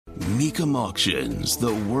Mecum Auctions,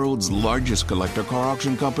 the world's largest collector car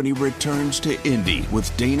auction company, returns to Indy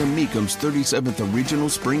with Dana Mecum's 37th Regional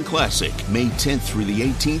Spring Classic, May 10th through the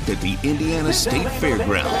 18th at the Indiana State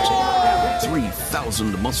Fairgrounds.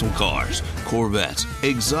 3,000 muscle cars, Corvettes,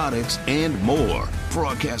 exotics, and more.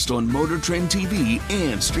 Broadcast on Motor Trend TV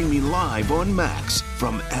and streaming live on Max.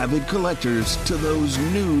 From avid collectors to those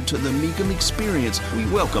new to the Mecum experience, we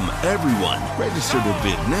welcome everyone. Register to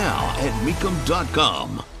bid now at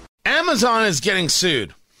Mecum.com. Amazon is getting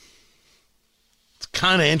sued. It's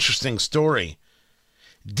kind of interesting story.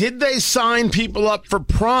 Did they sign people up for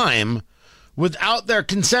Prime without their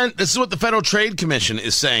consent? This is what the Federal Trade Commission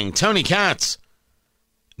is saying. Tony Katz,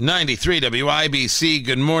 93 WIBC.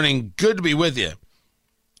 Good morning. Good to be with you.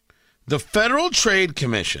 The Federal Trade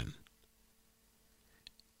Commission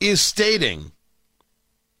is stating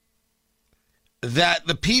that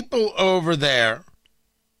the people over there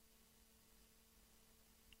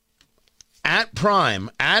at Prime,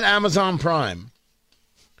 at Amazon Prime,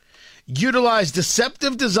 utilize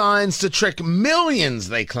deceptive designs to trick millions,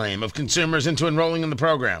 they claim, of consumers into enrolling in the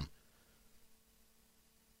program.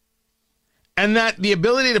 And that the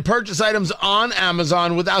ability to purchase items on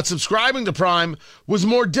Amazon without subscribing to Prime was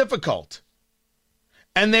more difficult.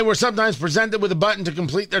 And they were sometimes presented with a button to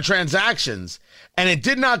complete their transactions, and it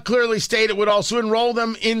did not clearly state it would also enroll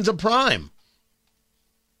them into Prime.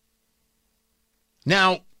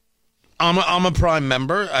 Now, I'm a Prime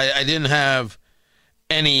member. I didn't have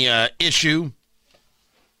any issue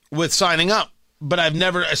with signing up, but I've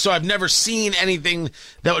never seen anything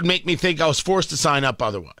that would make me think I was forced to sign up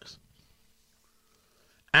otherwise.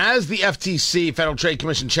 As the FTC, Federal Trade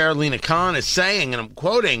Commission Chair Lena Khan, is saying, and I'm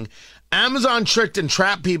quoting, Amazon tricked and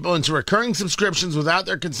trapped people into recurring subscriptions without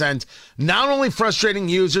their consent, not only frustrating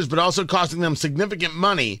users, but also costing them significant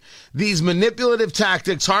money. These manipulative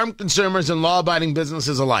tactics harm consumers and law-abiding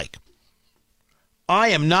businesses alike. I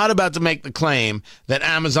am not about to make the claim that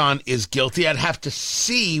Amazon is guilty. I'd have to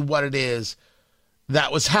see what it is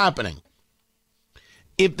that was happening.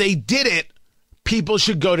 If they did it, people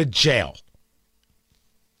should go to jail.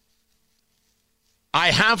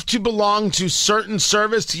 I have to belong to certain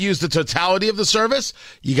service to use the totality of the service.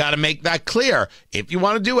 You got to make that clear. If you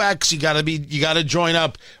want to do X, you got to join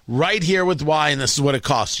up right here with Y, and this is what it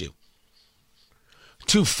costs you.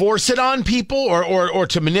 To force it on people or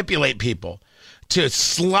to manipulate people, to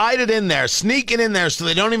slide it in there, sneak it in there so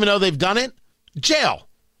they don't even know they've done it, jail.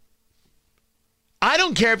 I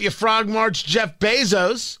don't care if you frog march Jeff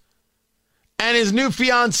Bezos and his new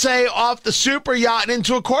fiancée off the super yacht and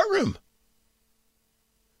into a courtroom.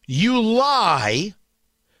 You lie,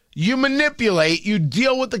 you manipulate, you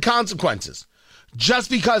deal with the consequences. Just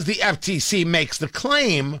because the FTC makes the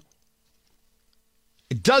claim,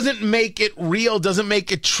 it doesn't make it real, doesn't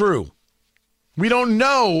make it true. We don't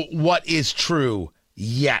know what is true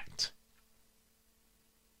yet.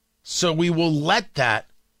 So we will let that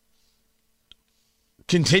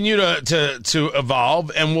continue to evolve,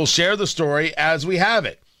 and we'll share the story as we have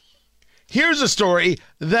it. Here's a story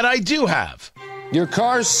that I do have. Your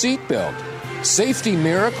car's seatbelt, safety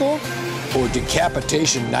miracle or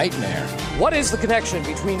decapitation nightmare? What is the connection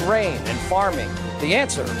between rain and farming? The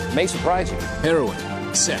answer may surprise you. Heroin,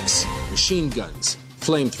 sex, machine guns,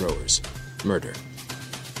 flamethrowers, murder.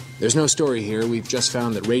 There's no story here. We've just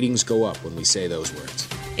found that ratings go up when we say those words.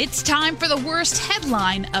 It's time for the worst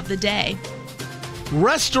headline of the day.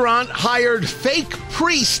 Restaurant hired fake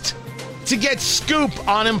priest to get scoop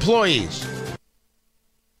on employees.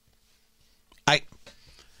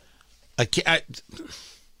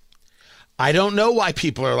 I don't know why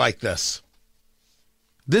people are like this.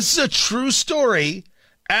 This is a true story,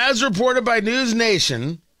 as reported by News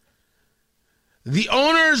Nation. The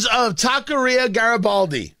owners of Taqueria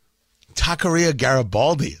Garibaldi. Taqueria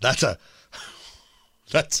Garibaldi. That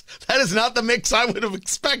is not the mix I would have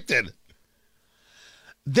expected.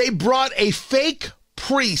 They brought a fake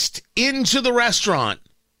priest into the restaurant.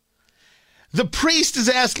 The priest is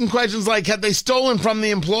asking questions like, have they stolen from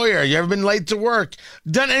the employer? You ever been late to work?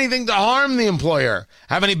 Done anything to harm the employer?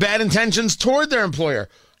 Have any bad intentions toward their employer?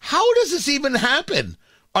 How does this even happen?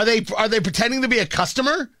 Are they pretending to be a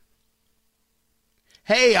customer?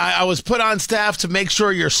 Hey, I was put on staff to make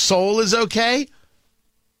sure your soul is okay.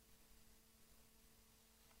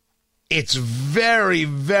 It's very,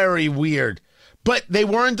 very weird. But they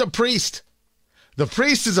weren't a priest. The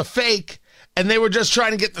priest is a fake. And they were just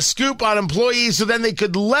trying to get the scoop on employees so then they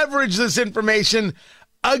could leverage this information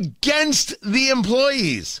against the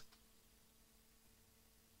employees.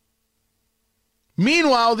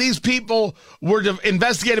 Meanwhile, these people were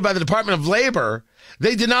investigated by the Department of Labor.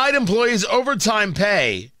 They denied employees overtime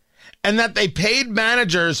pay and that they paid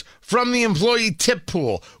managers from the employee tip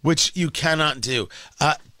pool, which you cannot do.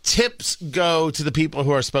 Tips go to the people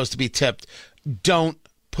who are supposed to be tipped. Don't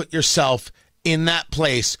put yourself in that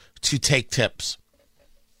place to take tips.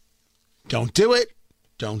 Don't do it.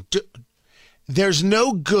 There's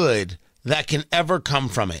no good that can ever come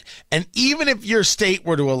from it. And even if your state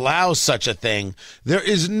were to allow such a thing, there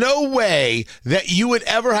is no way that you would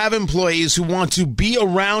ever have employees who want to be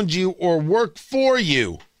around you or work for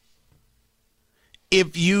you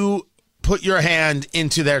if you put your hand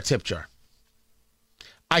into their tip jar.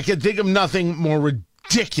 I could think of nothing more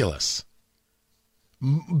ridiculous.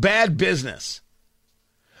 Bad business.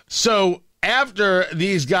 So after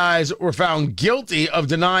these guys were found guilty of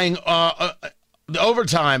denying the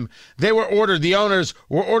overtime, the owners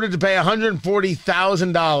were ordered to pay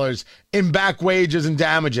 $140,000 in back wages and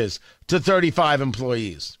damages to 35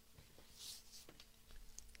 employees.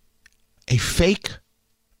 A fake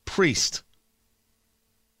priest.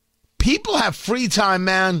 People have free time,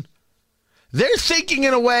 man. They're thinking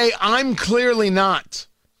in a way I'm clearly not.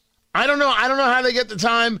 I don't know how they get the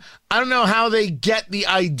time. I don't know how they get the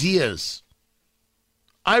ideas.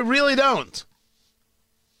 I really don't.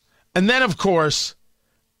 And then, of course,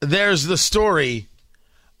 there's the story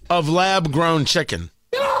of lab-grown chicken.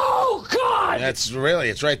 No, God! It's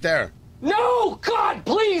right there. No, God,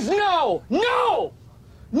 please, no! No!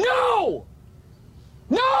 No!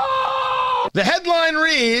 No! The headline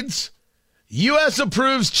reads, U.S.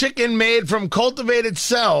 approves chicken made from cultivated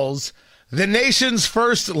cells, the nation's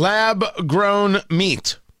first lab-grown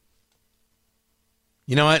meat.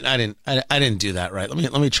 You know what? I didn't do that right.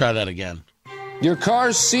 Let me try that again. Your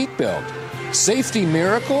car's seatbelt, safety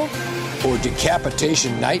miracle, or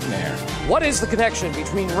decapitation nightmare? What is the connection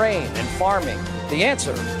between rain and farming? The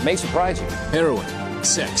answer may surprise you. Heroin,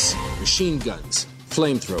 sex, machine guns,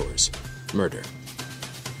 flamethrowers, murder.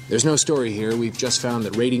 There's no story here. We've just found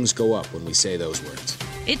that ratings go up when we say those words.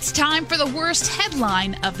 It's time for the worst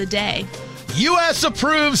headline of the day. U.S.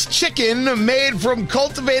 approves chicken made from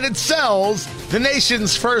cultivated cells, the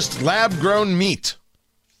nation's first lab-grown meat.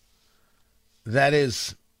 That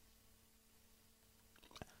is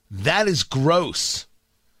gross.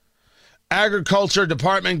 Agriculture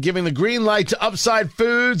Department giving the green light to Upside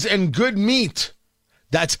Foods and Good Meat.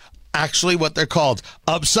 That's actually what they're called.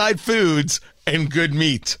 Upside Foods and Good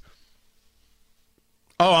Meat.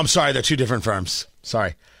 Oh, I'm sorry. They're two different firms.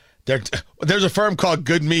 Sorry. There's a firm called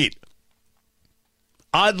Good Meat.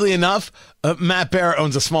 Oddly enough, Matt Bear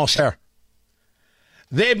owns a small share.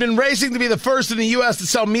 They've been racing to be the first in the U.S. to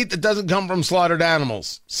sell meat that doesn't come from slaughtered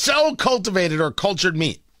animals. Sell cultivated or cultured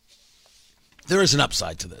meat. There is an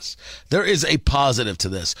upside to this. There is a positive to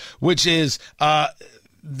this, which is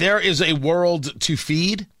there is a world to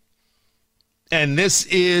feed, and this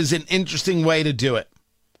is an interesting way to do it.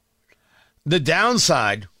 The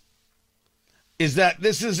downside is that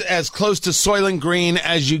this is as close to Soylent Green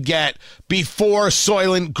as you get before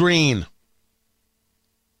Soylent Green.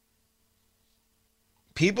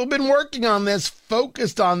 People have been working on this,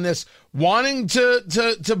 focused on this, wanting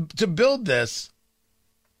to build this.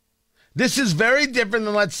 This is very different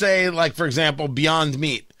than, let's say, like, for example, Beyond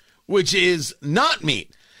Meat, which is not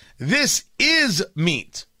meat. This is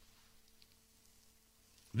meat.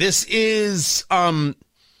 This is the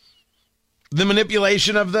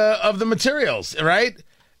manipulation of the materials, right?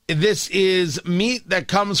 This is meat that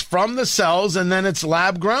comes from the cells and then it's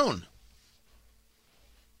lab grown.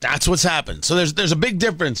 That's what's happened. So there's a big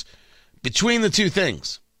difference between the two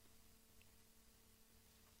things.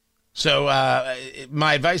 So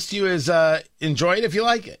my advice to you is enjoy it if you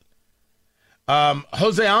like it.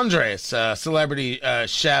 Jose Andres, celebrity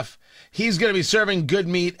chef, he's going to be serving Good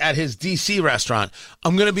Meat at his D.C. restaurant.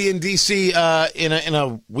 I'm going to be in D.C. in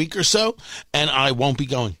a week or so, and I won't be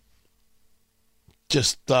going.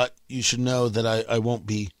 Just thought you should know that I won't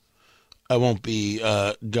be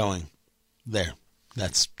going there.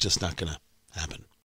 That's just not going to happen.